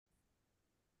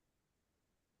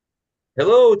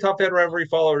Hello, Top Fan Rivalry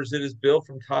followers. It is Bill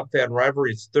from Top Fan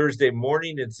Rivalry. It's Thursday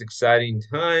morning. It's exciting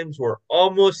times. We're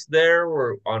almost there.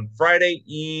 We're on Friday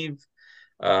Eve.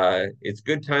 It's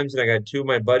good times, and I got two of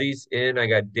my buddies in. I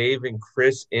got Dave and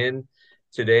Chris in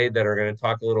today that are going to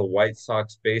talk a little White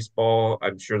Sox baseball.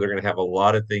 I'm sure they're going to have a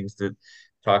lot of things to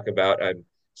talk about. I'm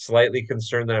slightly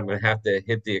concerned that I'm going to have to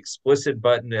hit the explicit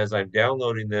button as I'm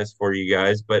downloading this for you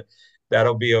guys, but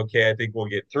that'll be okay. I think we'll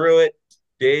get through it.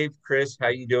 Dave, Chris, how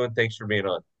you doing? Thanks for being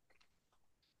on.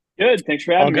 Good. Thanks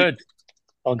for All having me. good.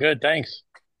 All good. Thanks.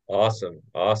 Awesome.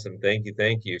 Awesome. Thank you.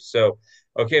 Thank you. So,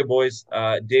 okay, boys,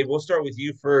 Dave, we'll start with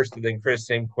you first, and then Chris,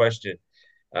 same question.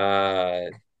 Uh,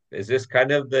 is this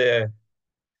kind of the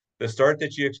start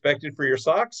that you expected for your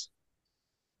Sox?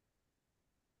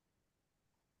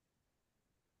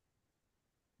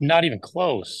 Not even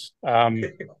close.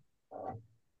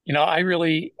 I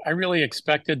really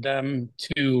expected them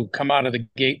to come out of the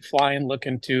gate flying,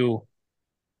 looking to,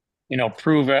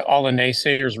 prove all the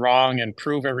naysayers wrong and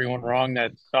prove everyone wrong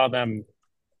that saw them,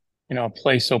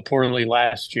 play so poorly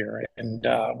last year. And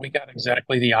we got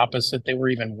exactly the opposite. They were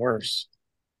even worse.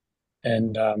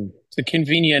 And it's a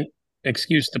convenient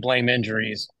excuse to blame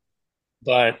injuries,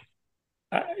 but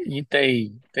uh,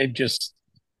 they've just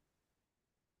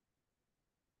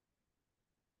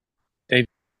they've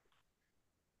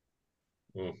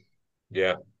Hmm.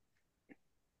 Yeah.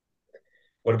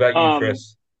 What about you, Um,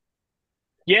 Chris?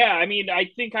 yeah, I mean, I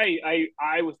think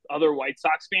I with other White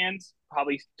Sox fans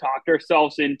probably talked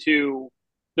ourselves into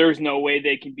there's no way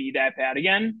they can be that bad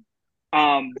again.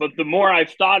 But the more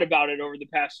I've thought about it over the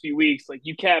past few weeks, like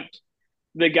you kept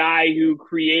the guy who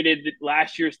created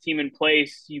last year's team in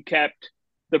place, you kept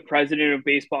the president of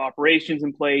baseball operations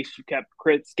in place, you kept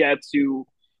Chris Getz who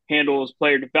handles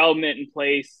player development in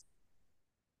place,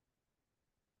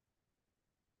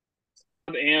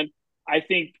 and I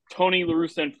think Tony La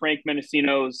Russa and Frank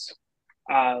Mendocino's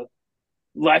uh,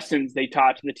 lessons they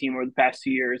taught to the team over the past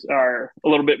 2 years are a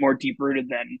little bit more deep rooted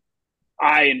than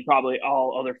I and probably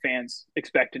all other fans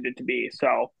expected it to be.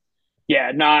 So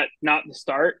yeah, not the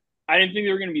start. I didn't think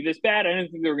they were going to be this bad. I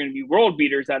didn't think they were going to be world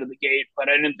beaters out of the gate, but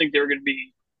I didn't think they were going to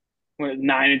be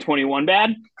 9-21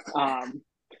 bad. Um,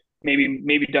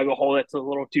 maybe dug a hole that's a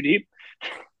little too deep.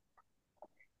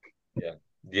 Yeah.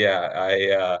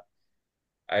 Yeah,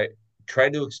 I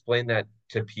tried to explain that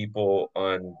to people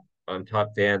on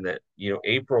Top Fan that,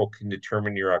 April can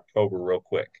determine your October real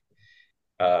quick.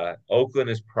 Oakland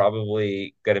is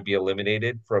probably going to be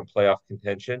eliminated from playoff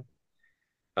contention.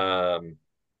 Um,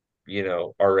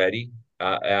 already.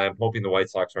 And I'm hoping the White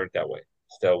Sox aren't that way.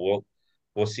 So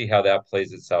we'll see how that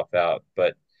plays itself out.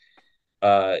 But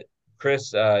uh,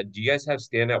 Chris, do you guys have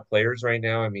standout players right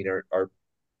now? I mean, are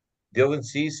Dylan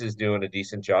Cease is doing a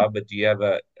decent job, but do you have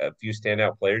a few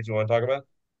standout players you want to talk about?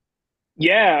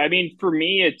 Yeah, I mean, for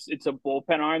me, it's a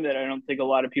bullpen arm that I don't think a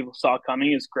lot of people saw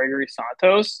coming is Gregory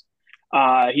Santos.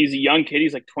 He's a young kid.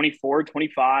 He's like 24,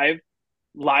 25,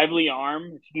 lively arm.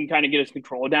 If he can kind of get his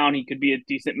control down, he could be a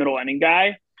decent middle inning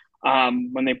guy.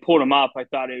 When they pulled him up, I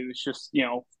thought it was just,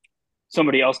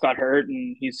 somebody else got hurt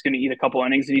and he's going to eat a couple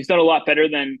innings. And he's done a lot better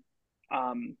than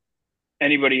um,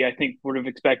 anybody I think would have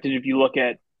expected. If you look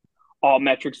at all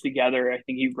metrics together, I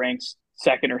think he ranks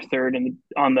second or third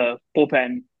on the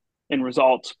bullpen in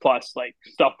results plus like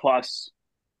stuff plus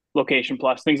location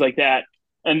plus things like that.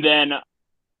 And then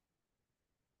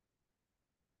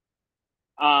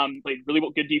played really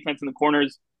good defense in the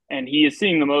corners, and he is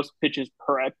seeing the most pitches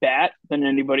per at bat than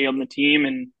anybody on the team.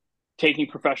 And taking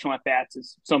professional at bats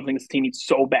is something this team needs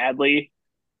so badly,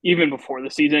 even before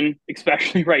the season,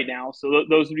 especially right now. So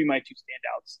those would be my two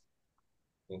standouts.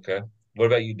 Okay. What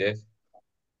about you, Dave?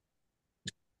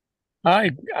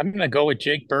 I'm gonna go with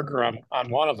Jake Berger on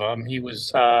one of them.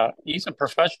 He's a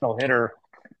professional hitter,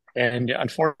 and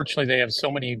unfortunately, they have so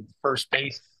many first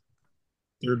base,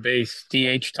 third base,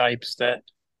 DH types that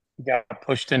got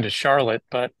pushed into Charlotte.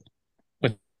 But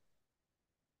with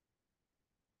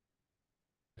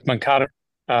Mancata,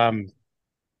 um,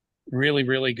 really,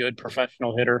 really good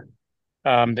professional hitter.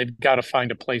 They've got to find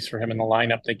a place for him in the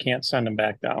lineup. They can't send him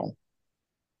back down.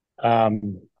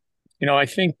 Um, I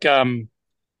think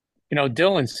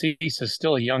Dylan Cease is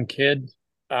still a young kid.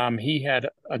 He had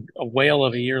a whale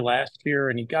of a year last year,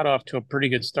 and he got off to a pretty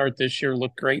good start this year.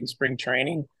 Looked great in spring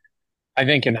training. I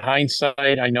think in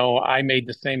hindsight, I know I made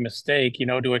the same mistake.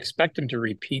 To expect him to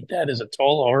repeat that is a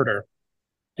tall order,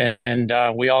 and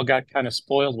we all got kind of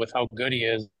spoiled with how good he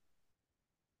is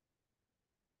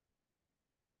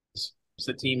as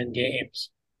the team in games.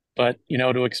 But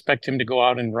to expect him to go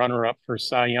out and runner up for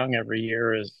Cy Young every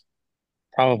year is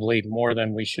probably more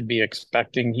than we should be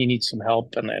expecting. He needs some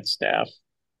help in that staff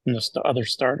and the other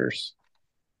starters.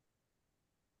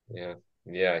 Yeah.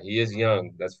 Yeah, he is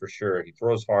young, that's for sure. He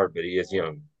throws hard, but he is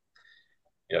young.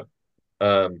 Yep.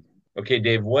 Um, okay,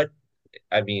 Dave,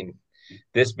 I mean,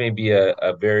 this may be a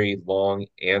very long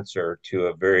answer to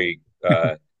a very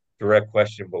direct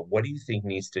question, but what do you think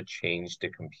needs to change to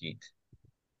compete?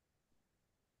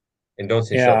 And don't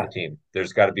say sell the Yeah. team.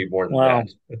 There's got to be more than that.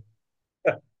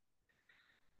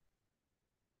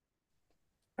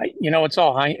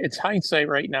 Well, it's hindsight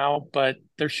right now, but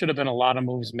there should have been a lot of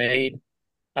moves made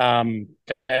um,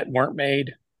 that weren't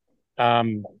made.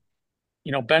 Um,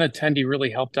 Ben Attendee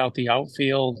really helped out the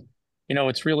outfield.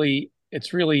 It's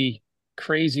really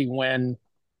crazy when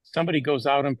somebody goes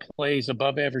out and plays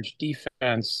above average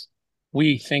defense.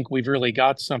 We think we've really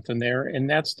got something there, and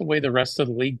that's the way the rest of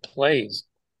the league plays.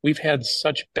 We've had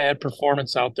such bad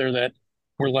performance out there that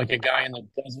we're like a guy in the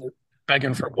desert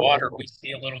begging for water. We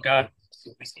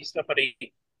see somebody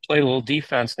play a little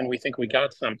defense, and we think we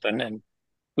got something, and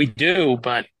we do,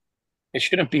 but it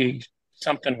shouldn't be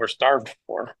something we're starved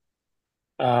for.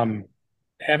 Um,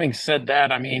 Having said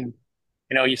that, I mean,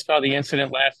 you saw the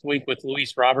incident last week with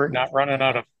Luis Robert not running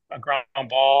out of a ground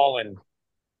ball, and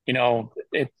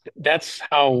that's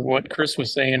how what Chris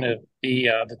was saying.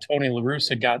 The Tony La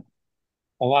Russa got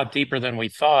a lot deeper than we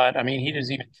thought. I mean, he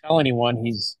doesn't even tell anyone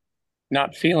he's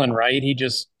not feeling right. He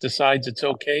just decides it's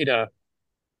okay to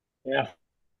yeah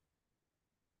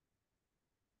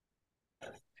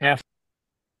have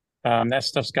that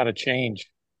stuff's got to change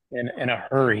in a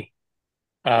hurry.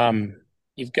 Um,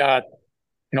 you've got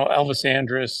Elvis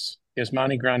Andrus,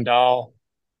 Yasmani Grandal,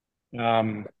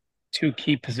 um, two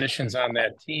key positions on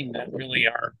that team that really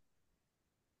are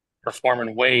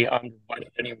performing way under what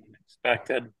anyone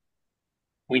expected.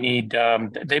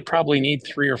 They probably need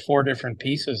three or four different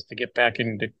pieces to get back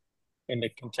into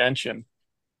contention.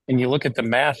 And you look at the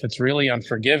math, it's really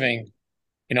unforgiving.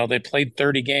 They played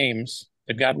 30 games.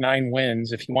 They've got 9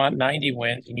 wins. If you want 90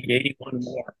 wins, you need 81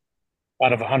 more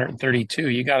out of 132.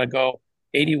 You got to go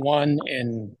 81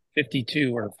 and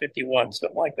 52 or 51,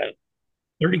 something like that.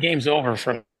 30 games over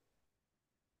from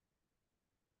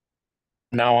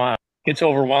now on. It's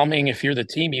overwhelming. If you're the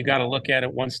team, you got to look at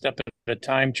it one step at a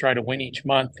time, try to win each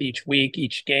month, each week,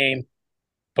 each game.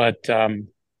 But to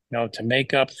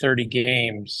make up 30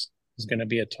 games is going to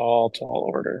be a tall, tall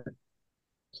order.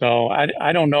 So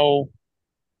I don't know.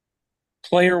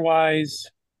 Player wise,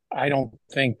 I don't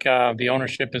think the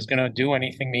ownership is going to do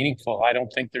anything meaningful. I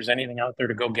don't think there's anything out there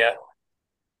to go get.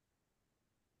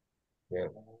 Yeah.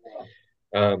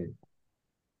 Um,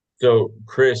 so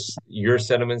Chris, your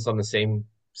sentiments on the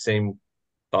same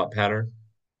thought pattern?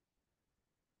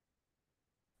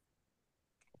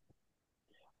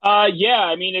 Yeah,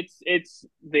 I mean it's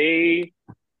they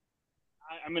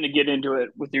I'm going to get into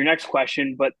it with your next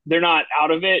question, but they're not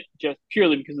out of it just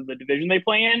purely because of the division they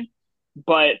play in.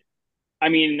 But I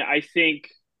mean, I think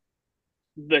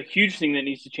the huge thing that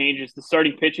needs to change is the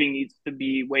starting pitching needs to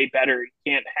be way better. You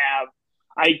can't have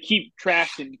I keep track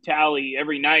and tally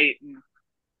every night, and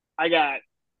I got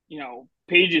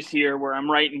pages here where I'm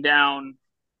writing down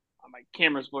on my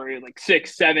camera's blurry like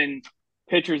 6, 7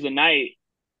 pitchers a night.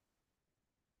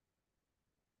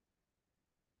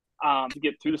 To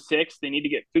get through the sixth, they need to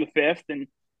get through the fifth, and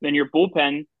then your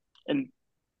bullpen. And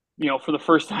for the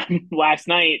first time last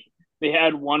night, they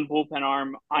had one bullpen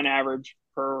arm on average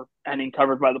per inning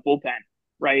covered by the bullpen,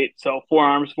 right? So 4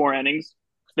 arms, 4 innings.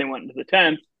 They went into the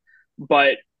 10th,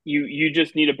 but you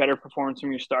just need a better performance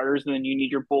from your starters, and then you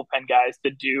need your bullpen guys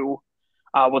to do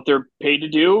what they're paid to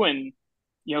do, and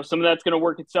some of that's going to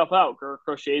work itself out.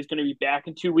 Crochet is going to be back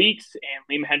in 2 weeks, and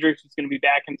Liam Hendricks is going to be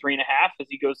back in 3.5 as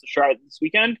he goes to Charlotte this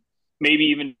weekend, maybe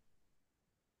even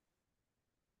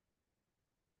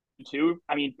two.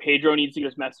 I mean, Pedro needs to get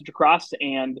his message across,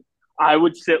 and I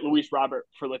would sit Luis Robert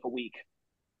for like a week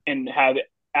and have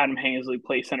Adam Haseley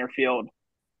play center field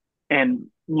and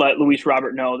let Luis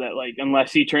Robert know that like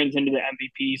unless he turns into the MVP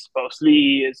he's supposed to be,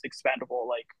 he is expendable.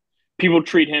 Like people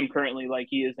treat him currently like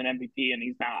he is an MVP and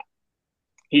he's not.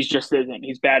 He's just isn't.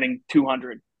 He's batting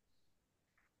 200.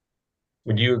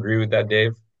 Would you agree with that,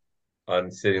 Dave, on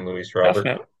sitting Luis Robert?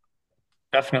 Definitely,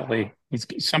 definitely.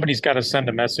 Somebody's got to send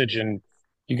a message, and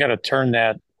you got to turn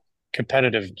that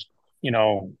competitive, you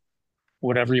know,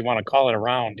 whatever you want to call it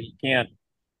around. You can't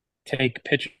take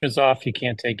pitches off. You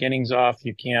can't take innings off.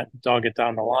 You can't dog it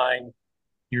down the line.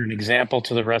 You're an example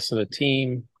to the rest of the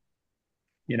team.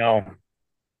 You know,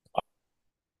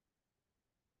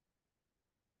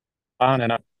 on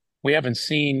and on. We haven't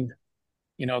seen,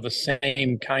 the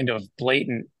same kind of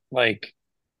blatant, like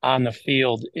on the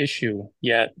field issue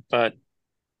yet, but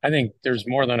I think there's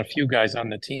more than a few guys on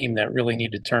the team that really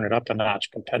need to turn it up a notch.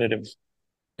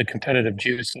 The competitive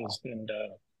juices, and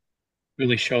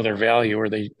really show their value, or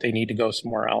they need to go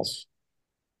somewhere else.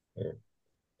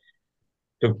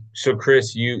 So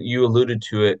Chris, you alluded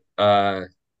to it.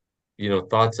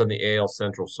 Thoughts on the AL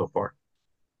Central so far?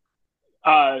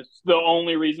 The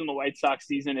only reason the White Sox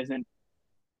season isn't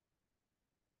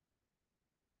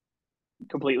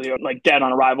completely like dead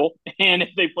on arrival, and if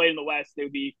they played in the West, they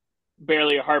would be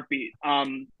barely a heartbeat.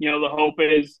 The hope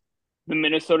is the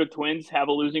Minnesota Twins have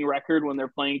a losing record when they're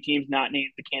playing teams not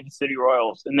named the Kansas City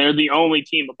Royals, and they're the only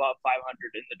team above 500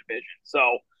 in the division.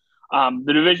 So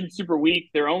the division's super weak.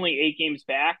 They're only 8 games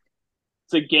back.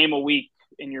 It's a game a week,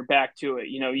 and you're back to it.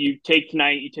 You take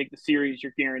tonight, you take the series,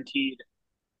 you're guaranteed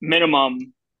minimum.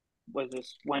 Was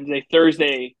this Wednesday,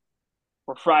 Thursday,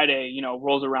 or Friday?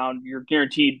 Rolls around, you're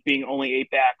guaranteed being only 8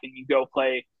 back, and you go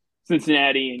play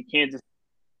Cincinnati and Kansas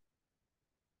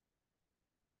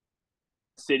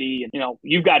City, and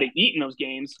you've got to eat in those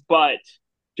games. But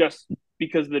just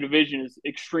because the division is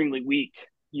extremely weak,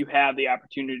 you have the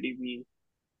opportunity to be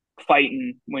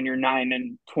fighting when you're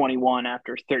 9-21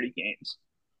 after 30 games.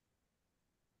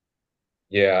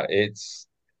 Yeah,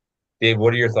 Dave.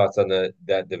 What are your thoughts on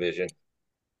that division?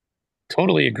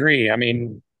 Totally agree. I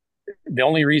mean, the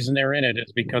only reason they're in it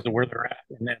is because of where they're at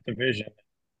in that division.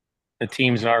 The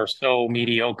teams are so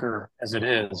mediocre as it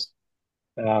is.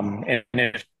 And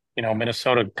if,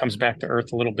 Minnesota comes back to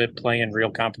earth a little bit, playing real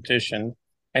competition,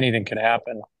 anything could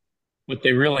happen. What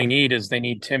they really need is they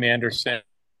need Tim Anderson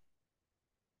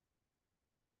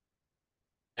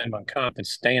and Moncada to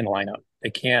stay in the lineup.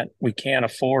 We can't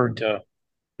afford to,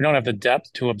 we don't have the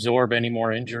depth to absorb any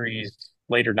more injuries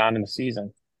later on in the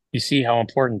season. You see how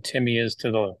important Timmy is to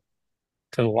the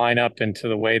lineup and to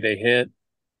the way they hit.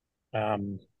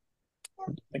 Um,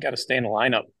 they got to stay in the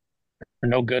lineup. They're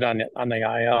no good on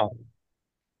the IL.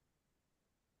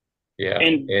 Yeah,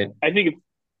 And and I think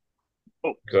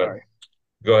go ahead. sorry.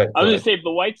 Go ahead. I Go was going to ahead. say, if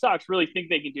the White Sox really think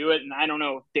they can do it, and I don't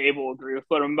know if Dave will agree with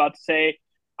what I'm about to say,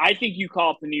 I think you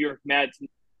call up the New York Mets and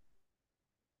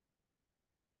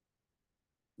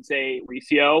say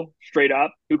Mauricio straight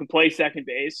up, who can play second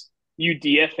base. You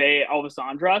DFA Elvis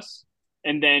Andrus,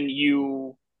 and then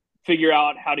you figure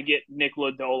out how to get Nick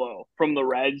Lodolo from the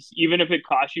Reds, even if it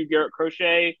costs you Garrett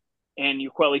Crochet and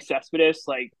Quelly Cespedes.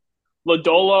 Like,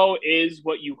 Lodolo is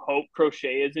what you hope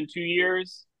Crochet is in 2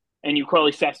 years, and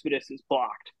Quelly Cespedes is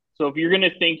blocked. So if you're going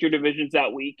to think your division's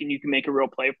that weak and you can make a real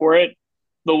play for it,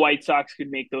 the White Sox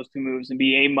could make those two moves and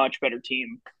be a much better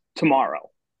team tomorrow.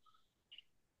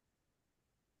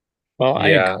 Well, I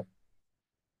Yeah,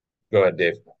 go ahead,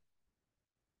 Dave.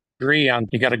 agree on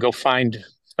you got to go find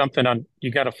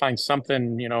you got to find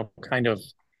something, kind of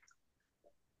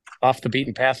off the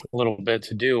beaten path a little bit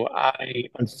to do. I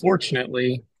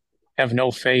unfortunately have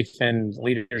no faith in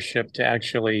leadership to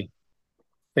actually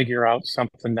figure out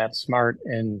something that's smart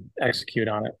and execute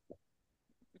on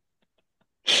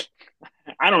it.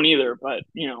 I don't either, but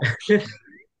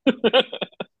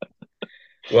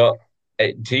Well,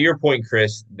 to your point,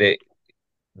 Chris, they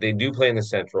do play in the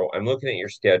Central. I'm looking at your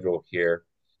schedule here.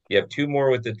 You have two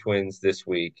more with the Twins this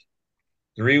week,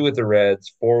 three with the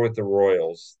Reds, four with the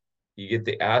Royals. You get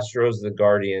the Astros, the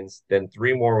Guardians, then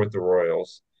three more with the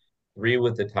Royals, three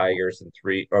with the Tigers, and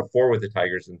three or four with the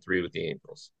Tigers, and three with the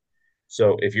Angels.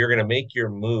 So if you're going to make your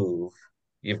move,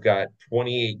 you've got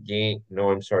 28 game.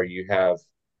 No, I'm sorry.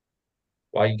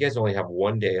 Well, you guys only have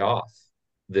 1 day off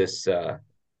this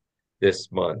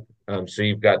this month. So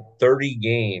you've got 30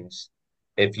 games.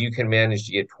 If you can manage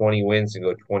to get 20 wins and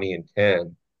go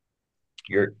 20-10,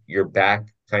 you're back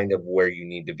kind of where you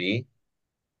need to be.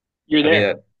 you're I mean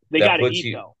there. that They that got to puts eat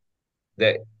you though.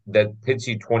 that that puts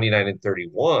you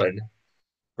 29-31,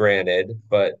 granted,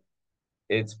 but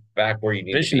it's back where you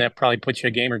need to Vision be. that probably puts you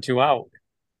a game or two out.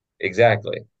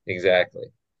 Exactly. Exactly.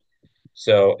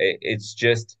 So it's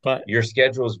just But your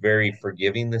schedule is very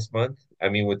forgiving this month. I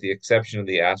mean, with the exception of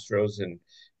the Astros,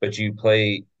 but you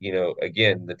play,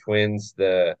 again, the Twins,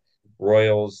 the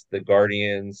Royals, the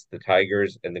Guardians, the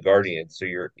Tigers, and the Guardians. So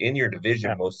you're in your division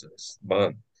yeah, most of this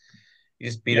month. You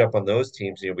just beat yeah, up on those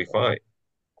teams and you'll be fine,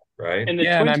 right? And the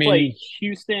yeah. And I Twins play mean,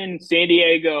 Houston, San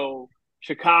Diego,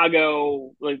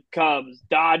 Chicago, like Cubs,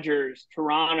 Dodgers,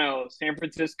 Toronto, San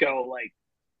Francisco. Like,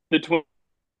 the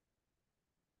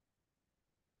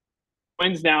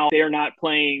Twins now, they are not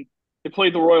playing. They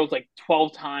played the Royals like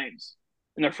 12 times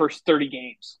in their first 30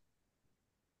 games.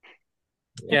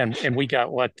 yeah, and we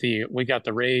got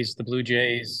the Rays, the Blue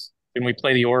Jays, and we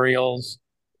play the Orioles.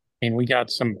 I mean, we got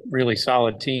some really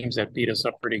solid teams that beat us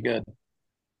up pretty good.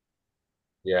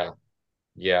 Yeah,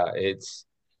 yeah.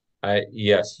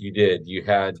 Yes, you did. You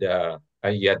had the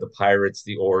Pirates,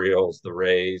 the Orioles, the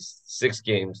Rays, 6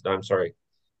 games. No, I'm sorry,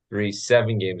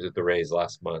 7 games with the Rays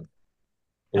last month.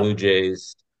 Yep. Blue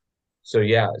Jays. So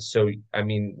yeah, so I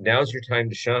mean, now's your time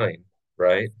to shine,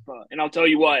 right? And I'll tell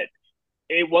you what,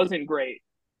 it wasn't great.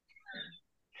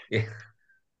 Yeah,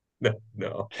 no,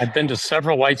 no. I've been to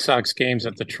several White Sox games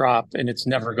at the Trop, and it's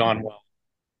never gone well.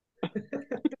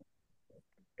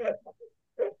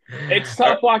 It's All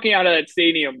tough walking out of that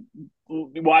stadium,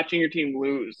 watching your team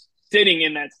lose, sitting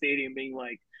in that stadium, being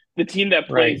like, the team that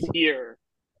Right. plays here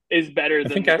is better I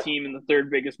than think the I team in the third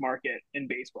biggest market in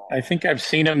baseball. I think I've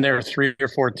seen him there 3 or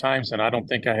 4 times, and I don't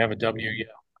think I have a W yet.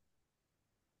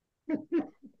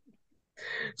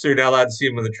 so you're not allowed to see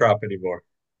him in the Trop anymore.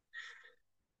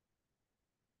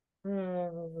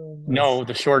 That's No,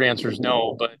 the short answer is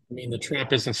no. But I mean, the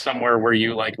Trop isn't somewhere where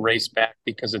you like race back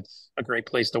because it's a great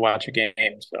place to watch a game.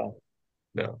 So,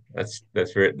 no, that's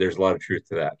very, there's a lot of truth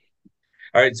to that.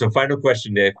 All right, so final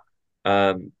question, Dave.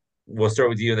 We'll start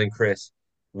with you and then Chris.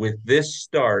 With this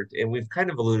start, and we've kind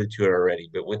of alluded to it already,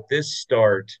 but with this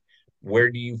start,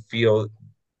 where do you feel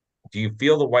the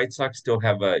White Sox still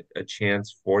have a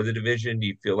chance for the division? Do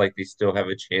you feel like they still have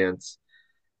a chance,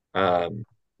 um,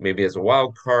 maybe as a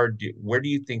wild card? Where do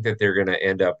you think that they're going to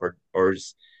end up, or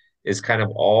is kind of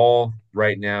all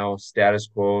right now status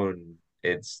quo and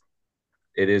it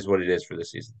is what it is for the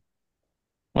season?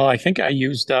 well, I think I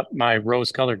used up my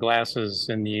rose-colored glasses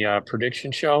in the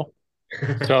prediction show.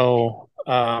 So,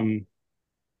 to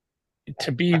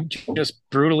be just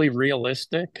brutally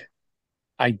realistic,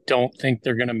 I don't think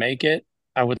they're going to make it.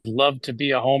 I would love to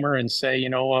be a homer and say, you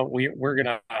know what, we're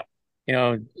gonna, you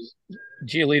know,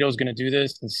 Giolito's going to do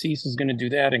this, and Cease is going to do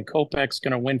that, and Kopech's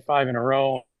going to win 5 in a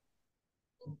row.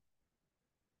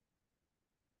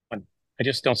 And I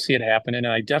just don't see it happening,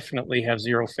 and I definitely have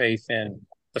zero faith in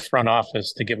the front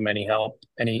office to give them any help.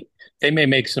 They may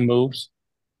make some moves,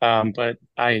 but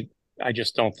I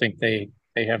just don't think they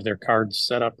have their cards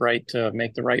set up right to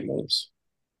make the right moves.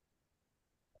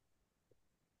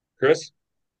 Chris?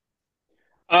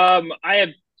 I have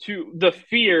two. The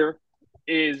fear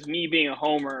is me being a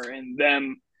homer and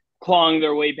them clawing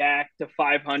their way back to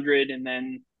 500, and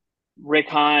then Rick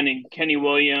Hahn and Kenny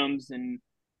Williams and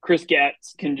Chris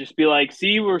Getz can just be like,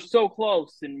 see, we're so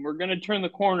close and we're going to turn the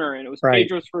corner. And it was Right.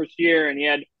 Pedro's first year and he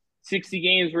had 60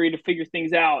 games ready to figure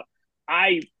things out.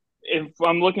 If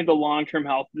I'm looking at the long term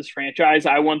health of this franchise,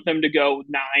 I want them to go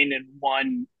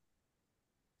 9-1-51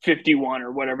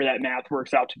 or whatever that math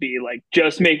works out to be. Like,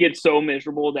 just make it so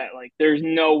miserable that like there's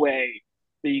no way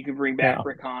that you can bring back Yeah.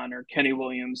 Rick Hahn or Kenny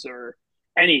Williams or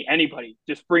anybody.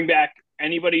 Just bring back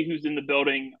anybody who's in the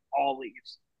building. All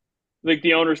leaves. Like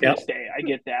the owner's going Yep. to stay. I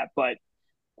get that, but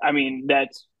I mean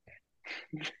that's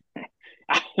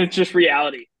it's just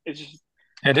reality. It's just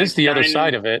It is like the other nine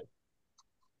side and of it,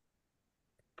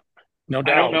 no I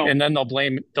don't doubt. know. And then they'll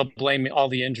blame all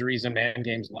the injuries and man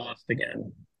games lost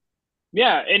again.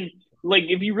 Yeah, and like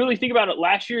if you really think about it,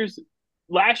 last year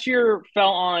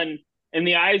fell on in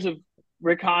the eyes of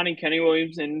Rick Hahn and Kenny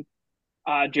Williams and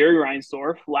Jerry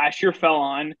Reinsdorf. Last year fell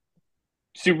on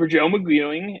Super Joe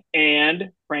McGewing and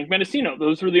Frank Mendocino.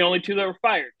 Those were the only two that were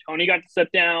fired. Tony got to step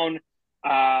down.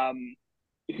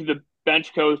 The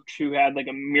bench coach who had like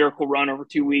a miracle run over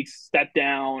 2 weeks stepped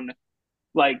down.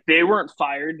 Like they weren't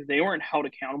fired, they weren't held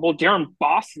accountable. Darren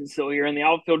Boston's still here, and the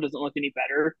outfield doesn't look any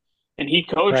better, and he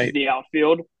coaches Right. the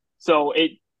outfield. So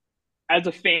it, as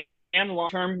a fan, long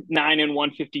term,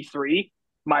 9-1-53.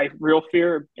 My real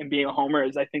fear in being a homer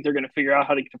is I think they're going to figure out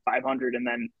how to get to 500 and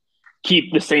then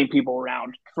keep the same people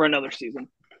around for another season.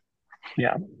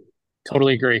 Yeah.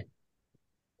 Totally agree.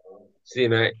 See,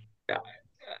 and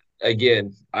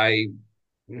again, I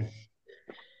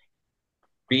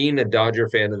being a Dodger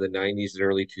fan in the 90s and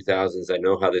early 2000s, I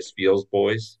know how this feels,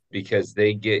 boys, because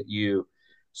they get you.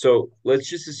 So let's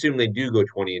just assume they do go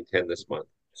 20-10 this month.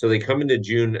 So they come into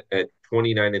June at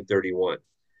 29-31.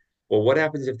 Well, what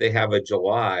happens if they have a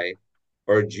July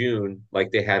or a June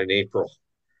like they had in April?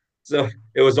 So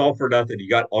it was all for nothing. You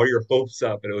got all your hopes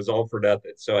up and it was all for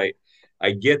nothing. So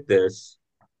I get this.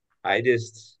 I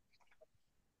just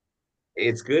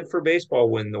it's good for baseball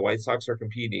when the White Sox are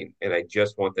competing, and I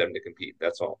just want them to compete.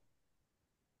 That's all.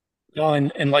 Well,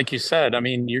 and like you said, I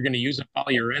mean, you're going to use up all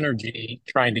your energy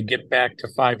trying to get back to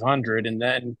 500, and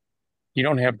then you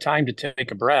don't have time to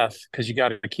take a breath because you got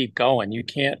to keep going. You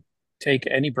can't take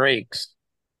any breaks.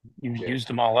 You've Yeah. used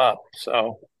them all up.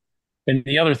 So, and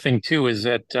the other thing too is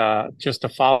that just to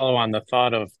follow on the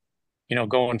thought of,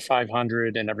 going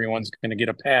 500 and everyone's going to get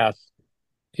a pass.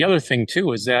 The other thing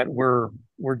too is that we're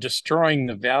destroying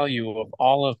the value of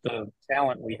all of the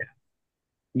talent we have.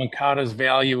 Moncada's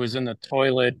value is in the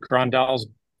toilet. Grandal's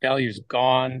value is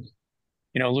gone.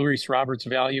 Luis Roberts'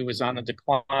 value is on the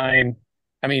decline.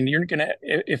 I mean, you're going to,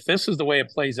 if this is the way it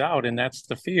plays out and that's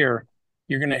the fear,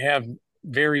 you're going to have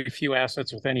very few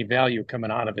assets with any value coming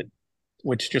out of it,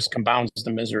 which just compounds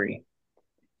the misery.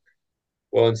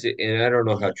 Well, and I don't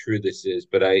know how true this is,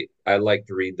 but I like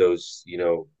to read those,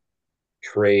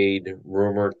 trade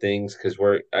rumor things because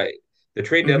the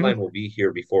trade Mm-hmm. deadline will be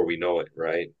here before we know it,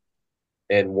 right?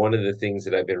 And one of the things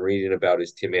that I've been reading about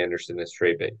is Tim Anderson as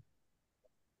trade bait.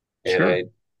 And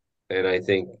Sure. I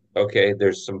think, okay,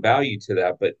 there's some value to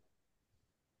that, but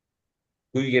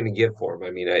who are you going to get for him?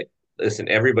 I mean, listen,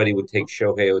 everybody would take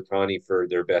Shohei Ohtani for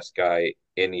their best guy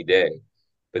any day,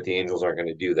 but the Angels aren't going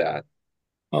to do that.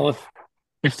 Well,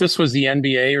 if this was the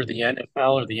NBA or the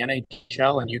NFL or the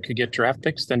NHL and you could get draft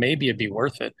picks, then maybe it'd be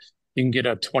worth it. You can get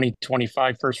a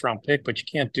 2025 first round pick, but you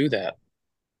can't do that.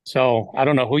 So I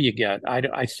don't know who you get.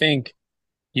 I think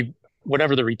you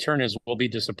whatever the return is will be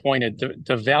disappointed.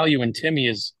 The value in Timmy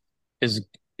is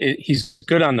he's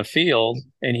good on the field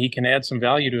and he can add some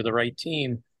value to the right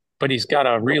team, but he's got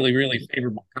a really really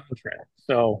favorable contract.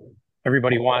 So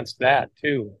everybody wants that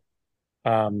too.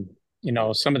 Um,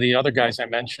 some of the other guys I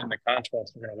mentioned, the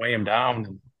contracts are going to weigh him down,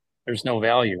 and there's no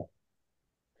value.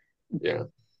 Yeah.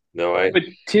 No, I But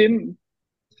Tim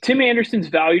Anderson's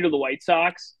value to the White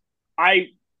Sox, I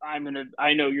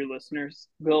know your listeners,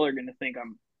 Bill, are gonna think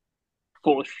I'm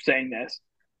foolish for saying this,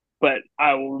 but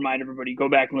I will remind everybody, go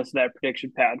back and listen to that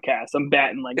prediction podcast. I'm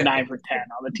batting like 9 for 10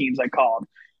 on the teams I called.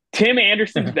 Tim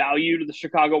Anderson's value to the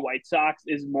Chicago White Sox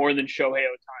is more than Shohei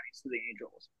Ohtani's to the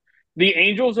Angels. The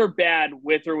Angels are bad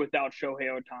with or without Shohei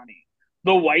Ohtani.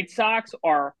 The White Sox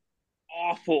are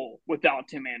awful without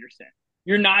Tim Anderson.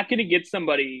 You're not going to get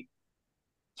somebody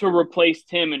to replace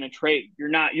Tim in a trade.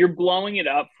 You're blowing it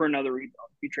up for another rebuild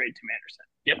if you trade Tim Anderson.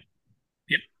 Yep.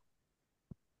 Yep.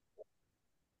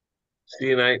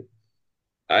 see, and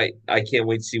I can't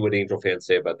wait to see what Angel fans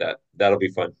say about that. That'll be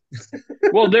fun.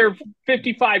 Well, they're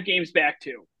 55 games back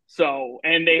too. So,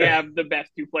 and they have the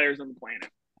best two players on the planet.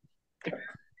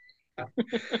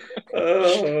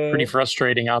 Pretty Oh,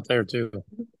 frustrating out there too.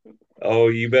 oh,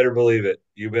 you better believe it.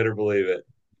 You better believe it.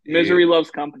 Misery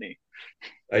loves company.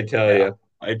 I tell Yeah. you.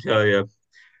 I tell you.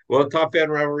 Well, Top Fan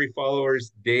Rivalry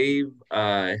followers, Dave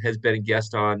has been a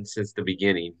guest on since the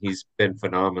beginning. He's been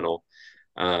phenomenal.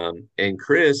 And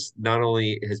Chris not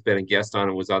only has been a guest on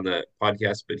and was on the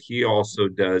podcast, but he also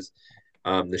does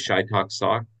the Shy Talk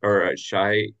Sock or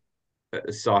Shy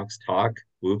Sox Talk.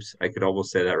 Whoops, I could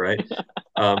almost say that right.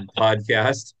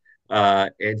 Podcast.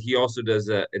 And he also does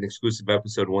an exclusive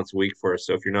episode once a week for us.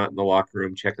 So if you're not in the locker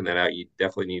room checking that out, you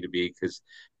definitely need to be because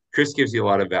Chris gives you a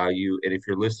lot of value. And if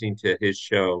you're listening to his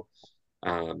show,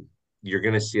 um, you're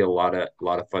going to see a lot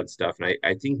of fun stuff. And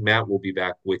I think Matt will be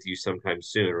back with you sometime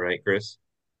soon, right, Chris?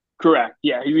 Correct.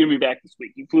 Yeah, he's going to be back this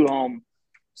week. He flew home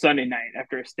Sunday night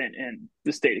after a stint in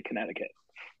the state of Connecticut.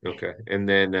 Okay. And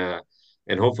then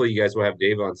and hopefully you guys will have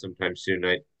Dave on sometime soon.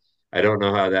 I don't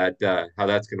know how that's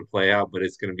going to play out, but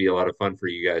it's going to be a lot of fun for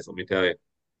you guys. Let me tell you.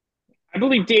 I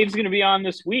believe Dave's going to be on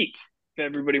this week. If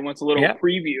everybody wants a little Yeah.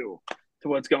 preview to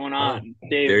what's going Oh, on,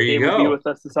 there you Dave will be go. with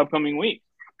us this upcoming week.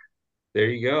 There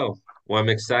you go. Well, I'm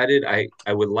excited. I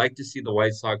would like to see the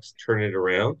White Sox turn it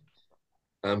around.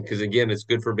 Because again, it's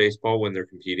good for baseball when they're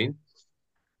competing.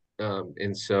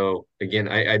 And so again,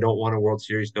 I don't want a World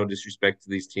Series. No disrespect to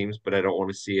these teams, but I don't want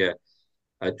to see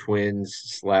a Twins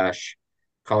slash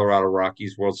Colorado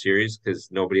Rockies World Series because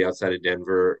nobody outside of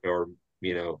Denver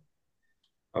you know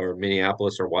or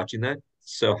Minneapolis are watching that.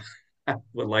 So I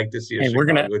would like to see a Hey, we're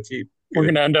gonna Chicago team. we're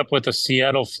Good. gonna end up with a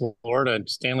Seattle, Florida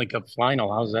Stanley Cup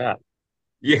final. How's that?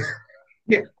 Yeah,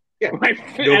 yeah, yeah. Might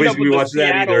end Nobody's up gonna be with the watching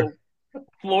that either. Seattle,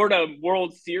 Florida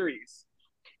World Series.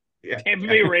 Yeah. Tampa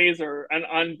Bay Rays are an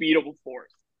unbeatable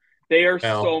force. They are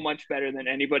Well, so much better than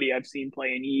anybody I've seen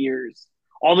play in years.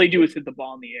 All they do is hit the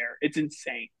ball in the air. It's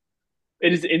insane.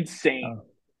 It is insane. Uh,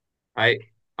 I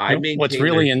I what's maintain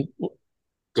really there's. in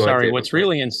Go ahead, sorry, Dave. I'm what's sorry.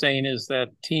 really insane is that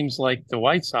teams like the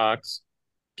White Sox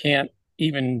can't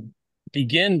even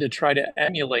begin to try to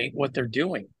emulate what they're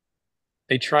doing.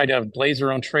 They try to blaze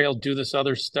their own trail, do this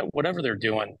other stuff, whatever they're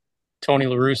doing. Tony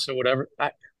La Russa, whatever.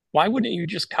 Why wouldn't you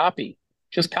just copy?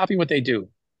 Just copy what they do.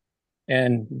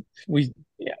 And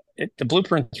yeah, the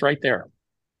blueprint's right there.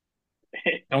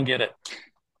 Don't get it.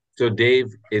 So Dave,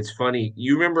 it's funny.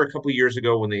 You remember a couple years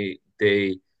ago when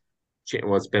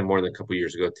well, it's been more than a couple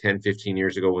years ago, 10, 15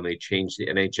 years ago when they changed the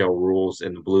NHL rules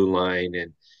and the blue line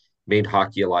and made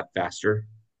hockey a lot faster,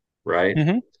 right?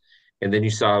 Mm-hmm. And then you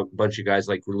saw a bunch of guys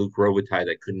like Luke Robitaille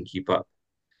that couldn't keep up.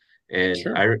 And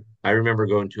Sure. I remember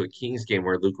going to a Kings game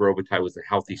where Luke Robitaille was a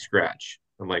healthy scratch.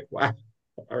 I'm like, wow,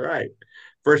 all right.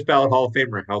 First ballot Hall of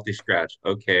Famer, healthy scratch.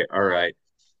 Okay, all right.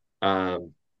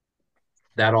 Um,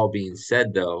 That all being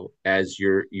said, though, as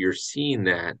you're seeing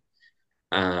that,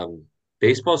 um,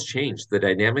 baseball's changed. The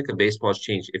dynamic of baseball has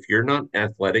changed. If you're not an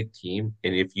athletic team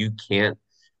and if you can't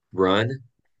run,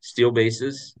 steal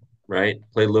bases, right,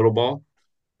 play little ball,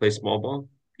 play small ball,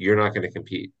 you're not going to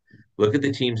compete. Look at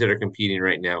the teams that are competing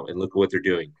right now and look at what they're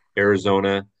doing.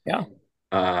 Arizona, Yeah.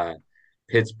 uh,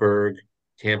 Pittsburgh,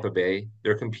 Tampa Bay,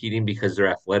 they're competing because they're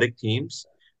athletic teams.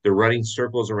 They're running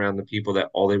circles around the people that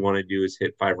all they want to do is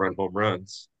hit 5-run home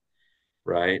runs,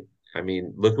 right? I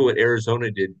mean, look at what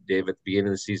Arizona did, Dave, at the beginning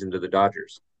of the season to the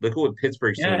Dodgers. Look at what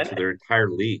Pittsburgh's doing to Yeah. their entire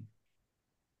league.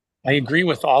 I agree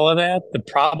with all of that. The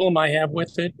problem I have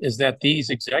with it is that these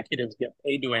executives get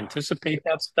paid to anticipate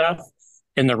that stuff,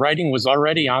 and the writing was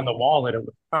already on the wall that it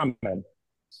was coming.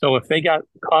 So if they got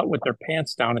caught with their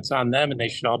pants down, it's on them, and they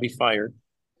should all be fired.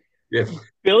 Yeah,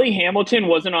 Billy Hamilton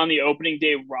wasn't on the opening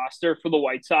day roster for the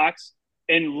White Sox,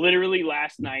 and literally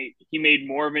last night he made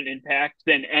more of an impact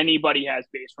than anybody has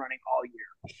base running all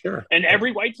year. Sure. And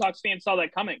every White Sox fan saw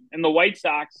that coming. And the White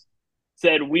Sox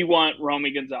said, "We want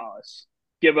Romy Gonzalez.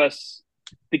 Give us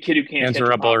the kid who can't catch Hanser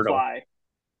a pop Alberto. fly."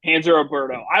 Hanser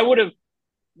Alberto. I would have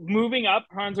moving up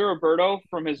Hanser Alberto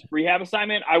from his rehab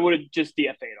assignment. I would have just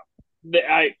DFA'd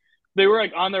him. They were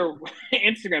like on their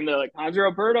Instagram. They're like Hanser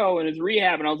Alberto and his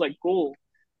rehab, and I was like, cool.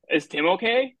 Is Tim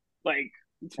okay? Like,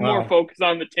 it's more Well, focused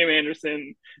on the Tim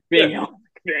Anderson yeah. being healthy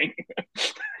thing.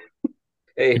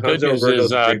 Hey, the good Hanser news is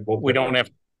Alberto's a great we bullpen don't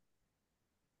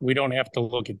arm. have to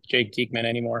look at Jake Diekman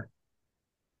anymore.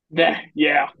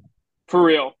 Yeah, for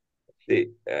real. They,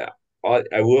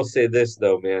 I will say this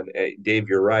though, man, Dave,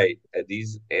 you're right.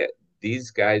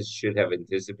 These guys should have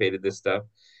anticipated this stuff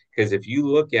because if you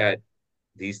look at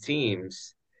these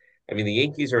teams, I mean, the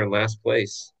Yankees are in last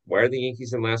place. Why are the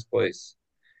Yankees in last place?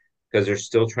 Because they're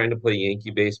still trying to play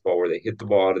Yankee baseball where they hit the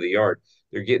ball out of the yard.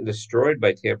 They're getting destroyed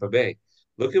by Tampa Bay.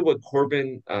 Look at what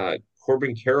Corbin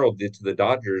Carroll did to the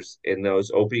Dodgers in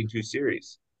those opening two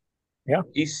series. Yeah.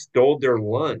 He stole their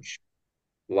lunch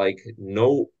like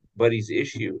nobody's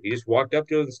issue. He just walked up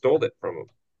to him and stole it from him.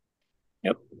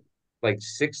 Yep. Like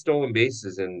 6 stolen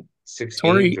bases in 6 games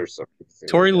Tori or something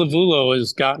Tori like that. Lavulo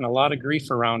has gotten a lot of grief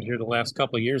around here the last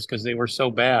couple of years because they were so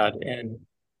bad, and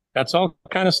that's all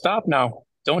kind of stopped now.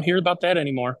 Don't hear about that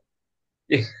anymore.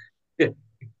 Yeah, yeah,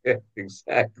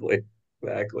 exactly.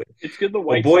 Exactly. It's good the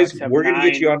Well, White boys, Sox have we're going to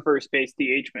get you 9 on. first base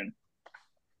DH men.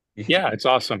 Yeah, it's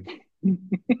awesome.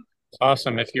 It's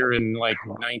awesome. If you're in like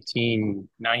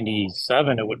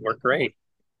 1997, it would work great.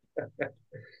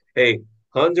 Hey,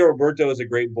 Hanser Alberto is a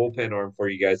great bullpen arm for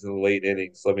you guys in the late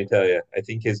innings. Let me tell you, I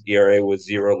think his ERA was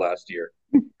 0 last year.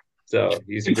 So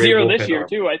he's a And great 0 this bullpen year, arm.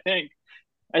 too, I think.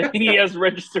 I think he has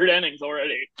registered innings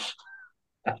already.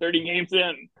 30 games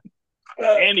in.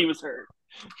 And he was hurt.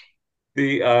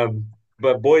 The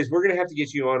but boys, we're gonna have to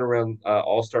get you on around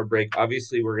All-Star break.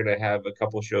 Obviously, we're gonna have a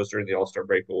couple shows during the All-Star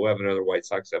break, but we'll have another White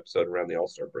Sox episode around the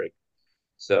All-Star break.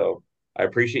 So I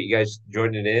appreciate you guys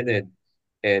joining in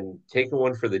and taking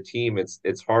one for the team.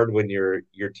 It's hard when your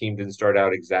team didn't start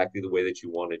out exactly the way that you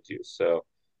wanted to. So,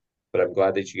 but I'm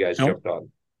glad that you guys Don't jumped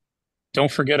on.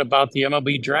 don't forget about the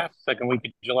MLB draft second week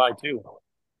of July too.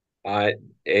 Uh,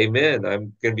 Amen.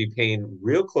 I'm gonna be paying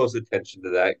real close attention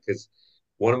to that because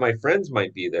one of my friends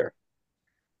might be there.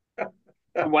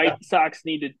 The White Sox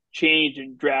need to change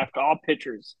and draft all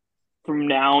pitchers from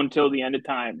now until the end of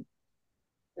time.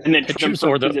 And then trade them Pitchers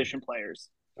for position players.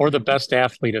 or the best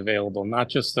athlete available, not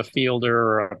just the fielder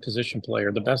or a position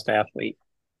player, the best athlete.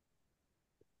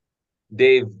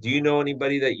 Dave, do you know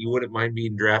anybody that you wouldn't mind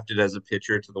being drafted as a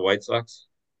pitcher to the White Sox?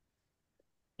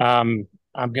 I'm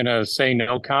gonna say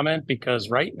no comment because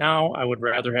right now I would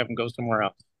rather have him go somewhere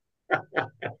else.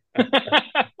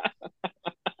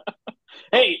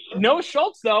 Hey, no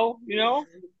Schultz though.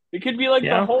 It could be like the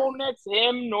Yeah, whole next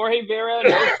him, Norge Vera,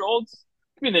 no Schultz.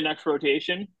 Could be the next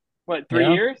rotation. What,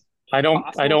 3 years? I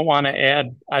Possible. don't want to add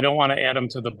him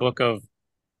to the book of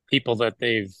people that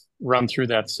they've run through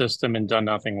that system and done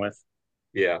nothing with.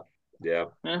 Yeah, yeah.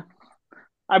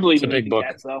 I believe It's a in big the book.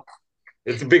 Cats though.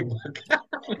 It's a big book.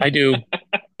 I do.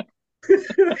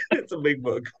 It's a big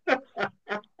book.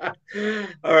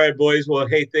 All right, boys. Well,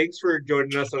 hey, thanks for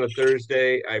joining us on a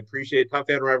Thursday. I appreciate Top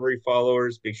Fan Rivalry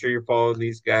followers. Make sure you're following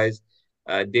these guys.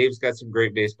 Dave's got some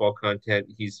great baseball content.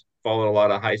 He's followed a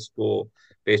lot of high school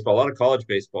baseball, a lot of college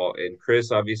baseball. And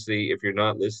Chris, obviously, if you're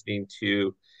not listening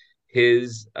to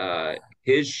his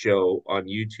show on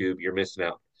YouTube, you're missing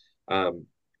out.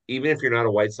 Even if you're not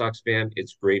a White Sox fan,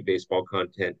 it's great baseball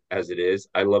content as it is.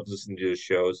 I love listening to his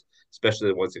shows, especially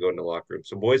the ones that go in the locker room.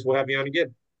 So, boys, we'll have you on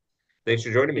again. Thanks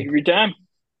for joining me. Every time.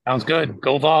 Sounds good.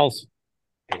 Go Vols.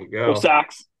 There you Go go.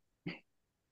 Sox.